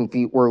balancing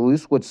feet were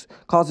loose, which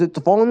caused it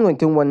to fall on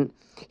Lincoln when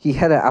he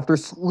hit it after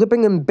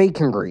slipping in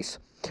bacon grease.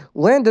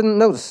 Luan didn't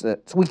notice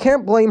it, so we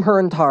can't blame her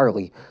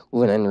entirely,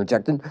 Luan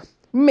interjected.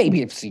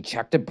 Maybe if she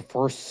checked it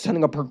before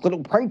setting up her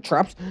little prank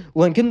traps,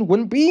 Lincoln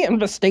wouldn't be in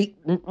the state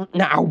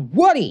now,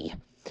 would he?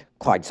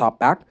 Clyde sobbed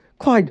back.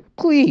 Clyde,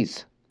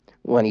 please.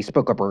 Lenny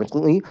spoke up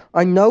urgently.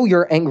 I know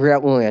you're angry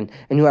at Luan,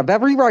 and you have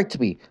every right to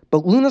be,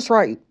 but Luna's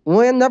right.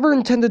 Luan never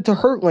intended to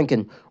hurt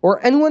Lincoln,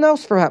 or anyone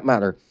else for that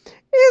matter.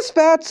 Is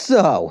that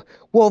so?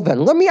 Well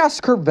then, let me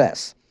ask her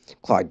this.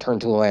 Clyde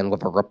turned to Luan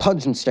with a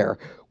repugnant stare.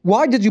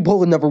 Why did you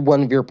pull another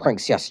one of your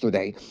pranks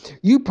yesterday?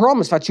 You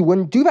promised that you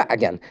wouldn't do that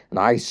again, and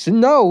I should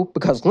know,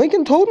 because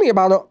Lincoln told me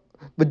about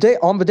it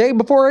on the day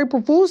before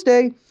April Fool's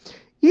Day.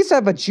 He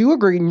said that you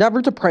agreed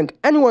never to prank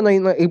anyone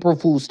on April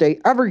Fool's Day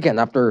ever again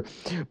after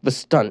the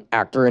stunt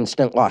actor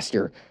incident last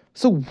year.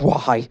 So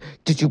why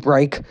did you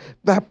break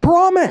that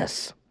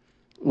promise?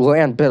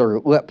 Luan bit her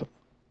lip,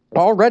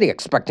 already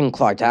expecting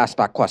Clyde to ask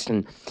that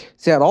question.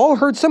 She had all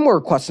heard similar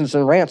questions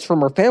and rants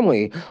from her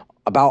family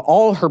about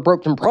all her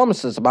broken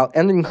promises about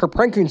ending her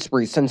pranking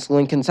spree since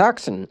Lincoln's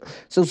accident,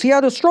 so she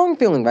had a strong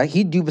feeling that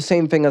he'd do the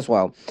same thing as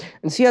well,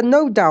 and she had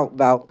no doubt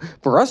that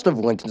the rest of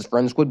Lincoln's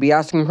friends would be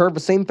asking her the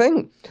same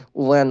thing.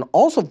 Len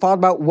also thought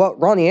about what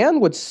Ronnie Ann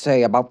would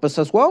say about this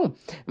as well,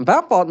 and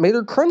that thought made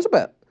her cringe a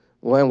bit.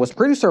 Len was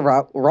pretty sure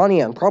that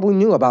Ronnie Ann probably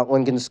knew about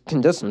Lincoln's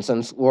condition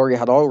since Lori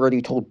had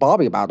already told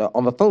Bobby about it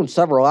on the phone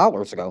several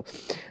hours ago,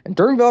 and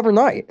during the other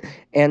night,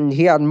 and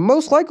he had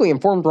most likely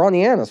informed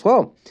Ronnie Ann as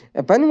well.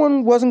 If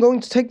anyone wasn't going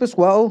to take this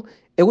well,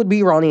 it would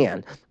be Ronnie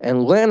Ann,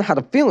 and Len had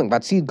a feeling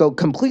that she'd go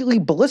completely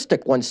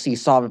ballistic once she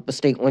saw the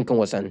state Lincoln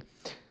was in.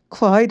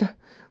 Clyde,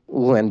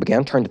 Len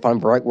began, trying to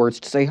find the right words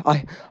to say.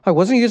 I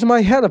wasn't using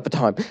my head at the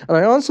time, and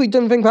I honestly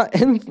didn't think that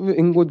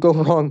anything would go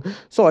wrong,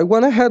 so I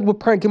went ahead with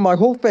pranking my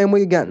whole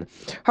family again.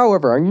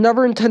 However, I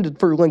never intended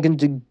for Lincoln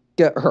to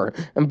get hurt,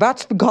 and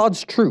that's the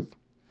God's truth.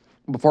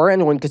 Before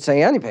anyone could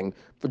say anything,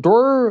 the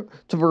door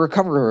to the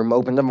recovery room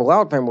opened and the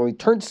Loud family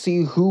turned to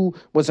see who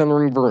was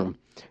entering the room.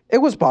 It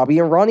was Bobby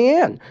and Ronnie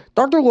Ann.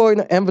 Dr.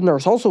 Lloyd and the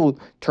nurse also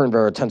turned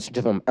their attention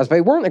to them, as they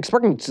weren't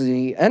expecting to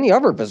see any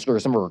other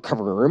visitors in the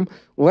recovery room.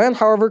 Luan,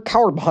 however,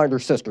 cowered behind her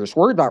sisters,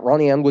 worried that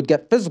Ronnie Ann would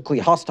get physically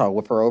hostile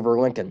with her over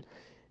Lincoln.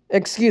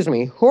 Excuse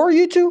me, who are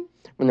you two?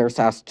 The nurse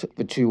asked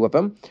the two of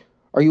them.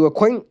 Are you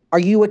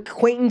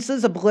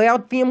acquaintances of the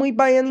Loud family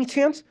by any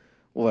chance?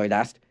 Lloyd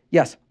asked.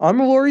 Yes, I'm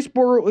Lori's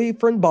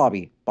boyfriend,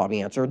 Bobby, Bobby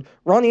answered.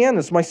 Ronnie Ann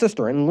is my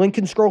sister and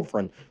Lincoln's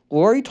girlfriend.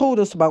 Lori told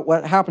us about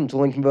what happened to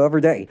Lincoln the other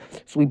day,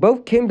 so we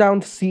both came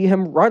down to see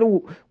him right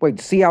away to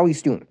see how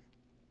he's doing.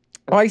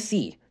 I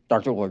see,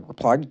 Dr. Lloyd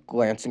replied,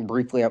 glancing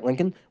briefly at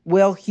Lincoln.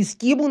 Well, he's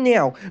stable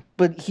now,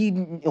 but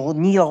he'll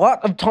need a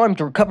lot of time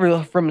to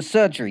recover from his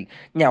surgery.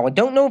 Now, I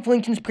don't know if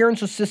Lincoln's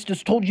parents or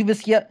sisters told you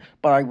this yet,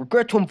 but I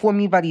regret to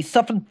inform you that he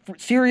suffered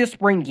serious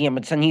brain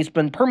damage and he's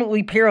been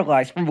permanently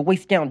paralyzed from the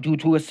waist down due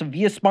to a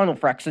severe spinal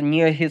fracture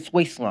near his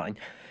waistline.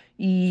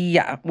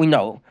 Yeah, we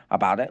know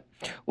about it.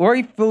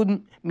 Lori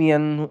filled me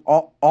in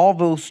all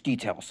those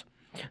details.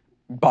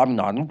 Bobby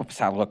nodded with a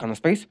sad look on his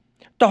face.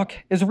 Doc,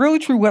 is it really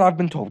true what I've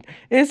been told?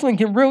 Is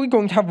Lincoln really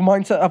going to have the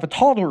mindset of a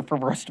toddler for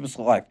the rest of his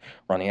life?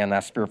 Ronnie Ann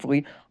asked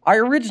fearfully. I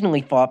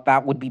originally thought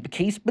that would be the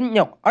case, but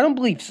no, I don't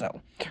believe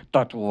so.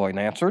 Dr. Lloyd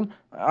answered.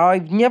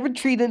 I've never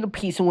treated a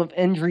patient with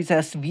injuries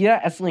as severe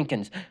as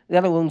Lincoln's,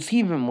 let alone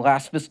see them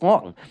last this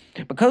long.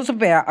 Because of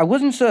that, I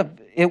wasn't sure if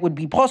it would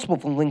be possible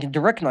for Lincoln to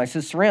recognize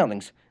his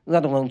surroundings,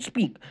 let alone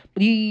speak,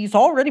 but he's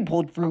already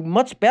pulled through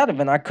much better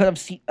than I could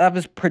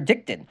have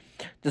predicted.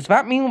 Does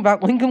that mean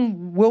that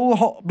Lincoln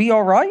will be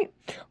all right?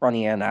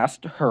 Ronnie Ann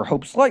asked, her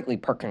hopes slightly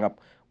perking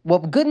up. Well,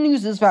 the good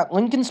news is that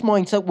Lincoln's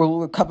mindset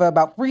will recover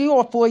about 3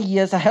 or 4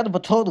 years ahead of a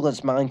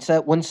toddler's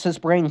mindset once his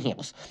brain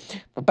heals.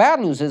 The bad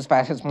news is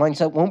that his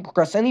mindset won't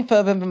progress any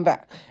further than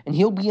that, and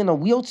he'll be in a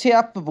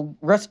wheelchair for the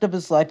rest of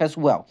his life as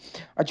well.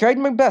 I tried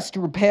my best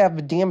to repair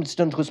the damage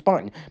done to his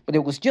spine, but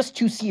it was just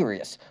too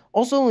serious.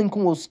 Also,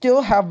 Lincoln will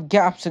still have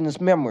gaps in his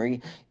memory,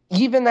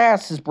 even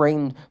as his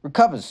brain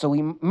recovers, so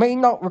he may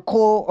not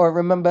recall or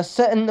remember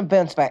certain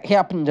events that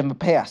happened in the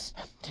past.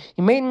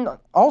 He may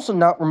also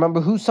not remember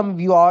who some of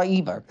you are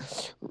either,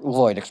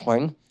 Lloyd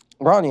explained.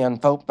 Ronnie Ann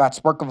felt that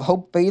spark of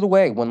hope fade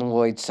away when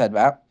Lloyd said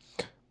that.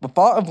 The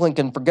thought of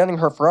Lincoln forgetting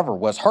her forever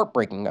was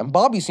heartbreaking, and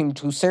Bobby seemed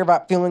to share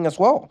that feeling as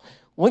well.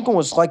 Lincoln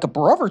was like a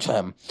brother to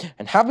him,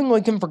 and having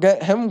Lincoln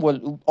forget him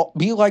would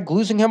be like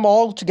losing him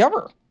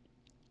altogether.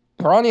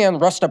 Ronnie Ann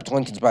rushed up to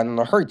Lincoln's bed in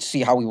a hurry to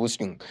see how he was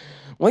doing.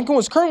 Lincoln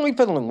was currently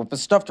fiddling with the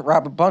stuffed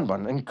rabbit Bun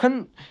Bun and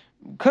couldn't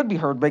could be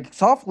heard making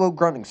soft, low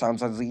grunting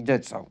sounds as he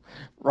did so.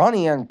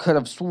 Ronnie Ann could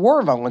have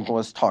sworn that Lincoln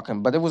was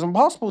talking, but it was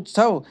impossible to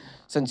tell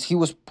since he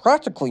was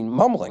practically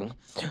mumbling.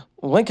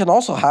 Lincoln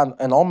also had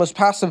an almost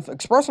passive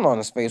expression on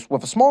his face,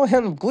 with a small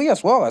hint of glee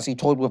as well as he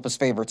toyed with his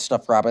favorite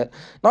stuffed rabbit,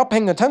 not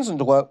paying attention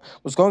to what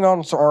was going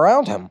on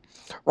around him.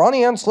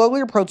 Ronnie Ann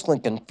slowly approached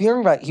Lincoln,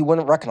 fearing that he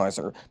wouldn't recognize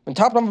her, and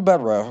tapped on the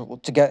bed rail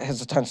to get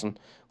his attention.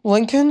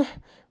 "Lincoln?"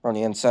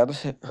 Ronnie Ann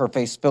said, her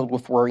face filled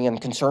with worry and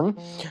concern.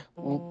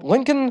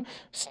 Lincoln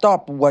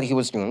stopped what he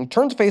was doing,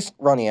 turned to face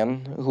Ronnie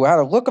Ann, who had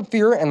a look of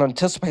fear and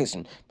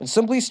anticipation, but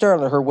simply stared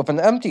at her with an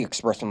empty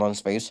expression on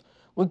his face.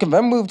 Lincoln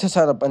then moved his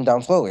head up and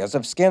down slowly, as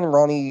if scanning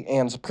Ronnie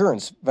Ann's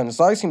appearance, then his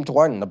eyes seemed to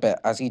widen a bit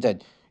as he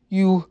did.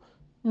 "You...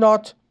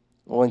 not..."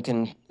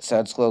 Lincoln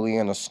said slowly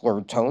in a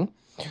slurred tone.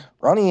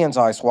 Ronnie Ann's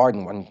eyes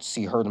widened when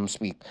she heard him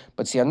speak,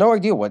 but she had no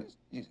idea what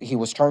he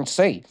was trying to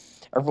say.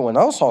 Everyone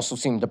else also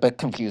seemed a bit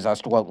confused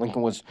as to what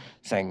Lincoln was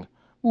saying.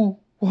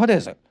 "What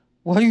is it?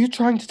 What are you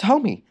trying to tell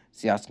me?"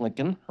 she asked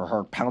Lincoln, her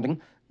heart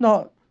pounding.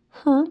 "Not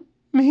hurt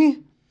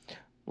me?"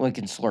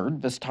 Lincoln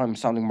slurred, this time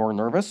sounding more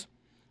nervous.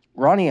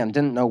 Ronnie Ann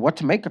didn't know what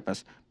to make of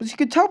this, but she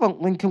could tell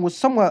that Lincoln was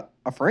somewhat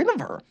afraid of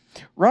her.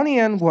 Ronnie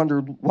Ann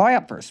wondered why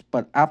at first,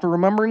 but after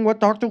remembering what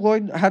Dr.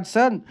 Lloyd had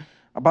said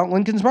about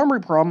Lincoln's memory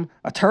problem,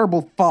 a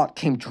terrible thought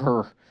came to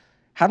her.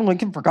 Had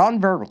Lincoln forgotten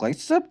their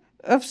relationship?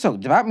 If so,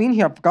 did that mean he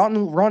had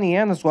forgotten Ronnie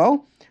Ann as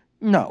well?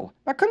 No,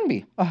 that couldn't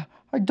be. I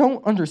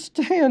don't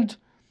understand.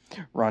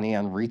 Ronnie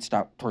Ann reached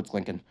out towards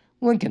Lincoln.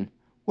 "Lincoln,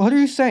 what are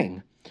you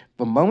saying?"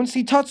 The moment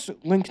he touched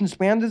Lincoln's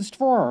bandaged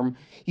forearm,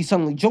 he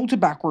suddenly jolted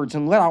backwards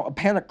and let out a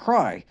panicked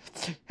cry.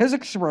 His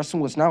expression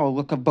was now a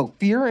look of both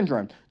fear and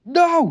dread.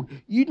 "No!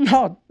 You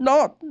not!"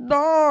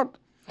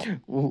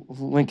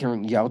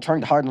 Lincoln yelled,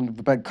 trying to hide under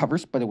the bed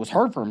covers, but it was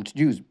hard for him to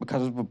do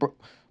because of the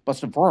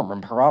busted forearm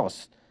and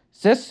paralysis.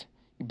 "Sis,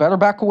 you better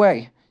back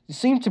away. You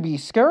seem to be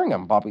scaring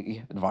him,"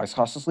 Bobby advised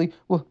cautiously.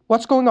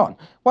 "What's going on?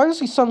 Why is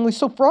he suddenly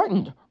so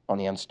frightened?"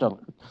 Ronnie Ann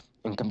stuttered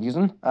in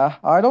confusion.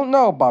 I don't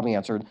know," Bobby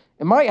answered.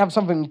 "It might have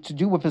something to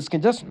do with his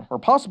condition, or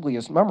possibly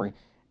his memory."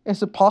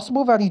 "Is it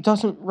possible that he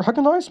doesn't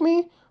recognize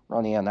me?"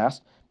 Ronnie Ann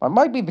asked. "That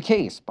might be the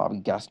case," Bobby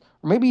guessed.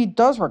 "Or maybe he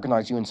does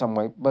recognize you in some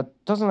way, but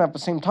doesn't at the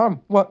same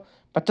time." "What?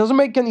 That doesn't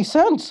make any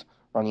sense,"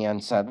 Ronnie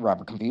Ann said,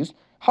 rather confused.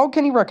 "How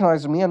can he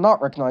recognize me and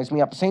not recognize me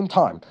at the same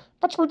time?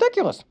 That's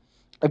ridiculous."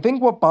 "I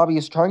think what Bobby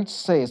is trying to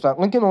say is that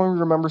Lincoln only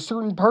remembers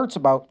certain parts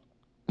about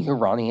you,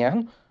 Ronnie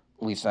Ann,"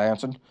 Lisa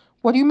answered.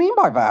 "What do you mean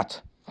by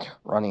that?"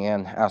 Ronnie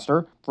Ann asked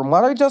her. "From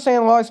what I just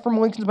analyzed from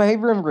Lincoln's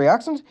behavior and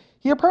reactions,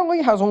 he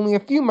apparently has only a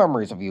few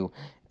memories of you,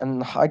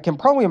 and I can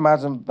probably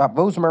imagine that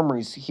those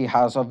memories he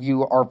has of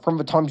you are from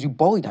the times you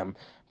bullied him.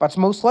 That's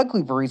most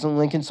likely the reason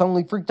Lincoln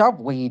suddenly freaked out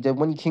the way he did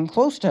when you came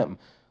close to him,"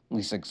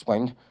 Lisa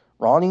explained.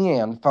 Ronnie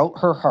Ann felt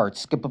her heart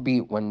skip a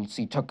beat when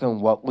she took in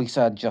what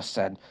Lisa had just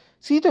said.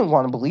 She didn't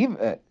want to believe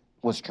it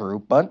was true,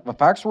 but the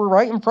facts were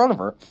right in front of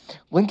her.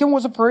 Lincoln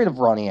was afraid of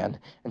Ronnie Ann,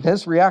 and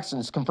his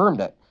reactions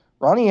confirmed it.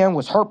 Ronnie Ann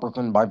was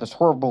heartbroken by this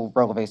horrible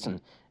revelation,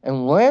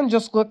 and Luan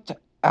looked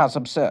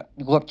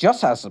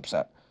just as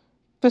upset.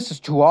 "This is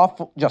too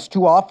awful, just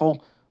too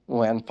awful,"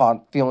 Luan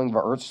thought, feeling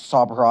the urge to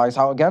sob her eyes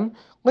out again.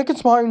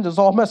 "Lincoln's mind is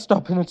all messed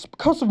up, and it's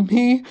because of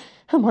me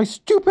and my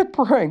stupid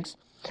pranks."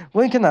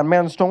 Lincoln had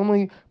managed to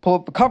only pull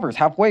up the covers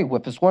halfway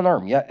with his one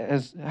arm, yet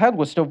his head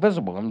was still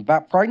visible, and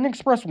that frightened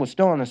expression was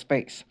still on his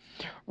face.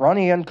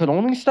 Ronnie Ann could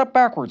only step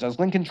backwards as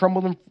Lincoln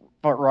trembled in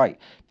front right,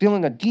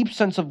 feeling a deep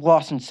sense of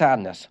loss and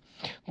sadness.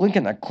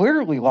 Lincoln had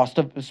clearly lost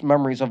his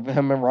memories of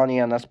him and Ronnie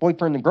Ann as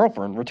boyfriend and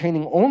girlfriend,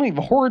 retaining only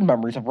the horrid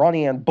memories of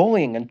Ronnie Ann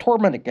bullying and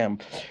tormenting him.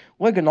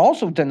 Lincoln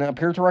also didn't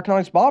appear to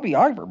recognize Bobby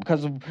either,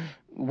 because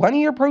when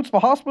he approached the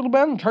hospital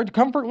bed and tried to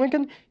comfort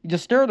Lincoln, he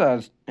just stared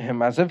at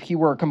him as if he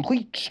were a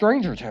complete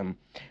stranger to him.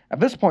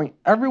 At this point,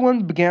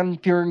 everyone began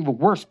fearing the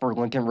worst for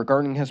Lincoln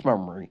regarding his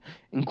memory,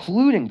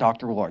 including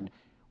Dr. Lloyd.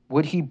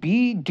 Would he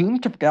be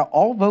doomed to forget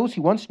all those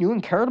he once knew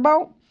and cared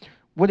about?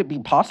 Would it be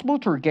possible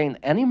to regain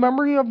any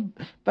memory of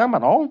them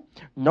at all?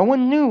 No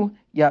one knew,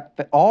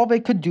 yet all they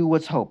could do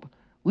was hope.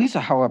 Lisa,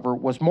 however,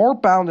 was more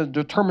bound and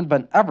determined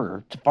than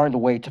ever to find a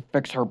way to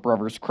fix her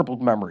brother's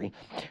crippled memory.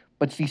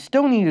 But she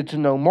still needed to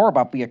know more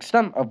about the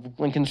extent of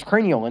Lincoln's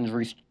cranial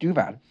injuries to do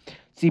that.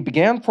 She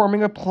began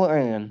forming a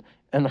plan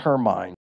in her mind.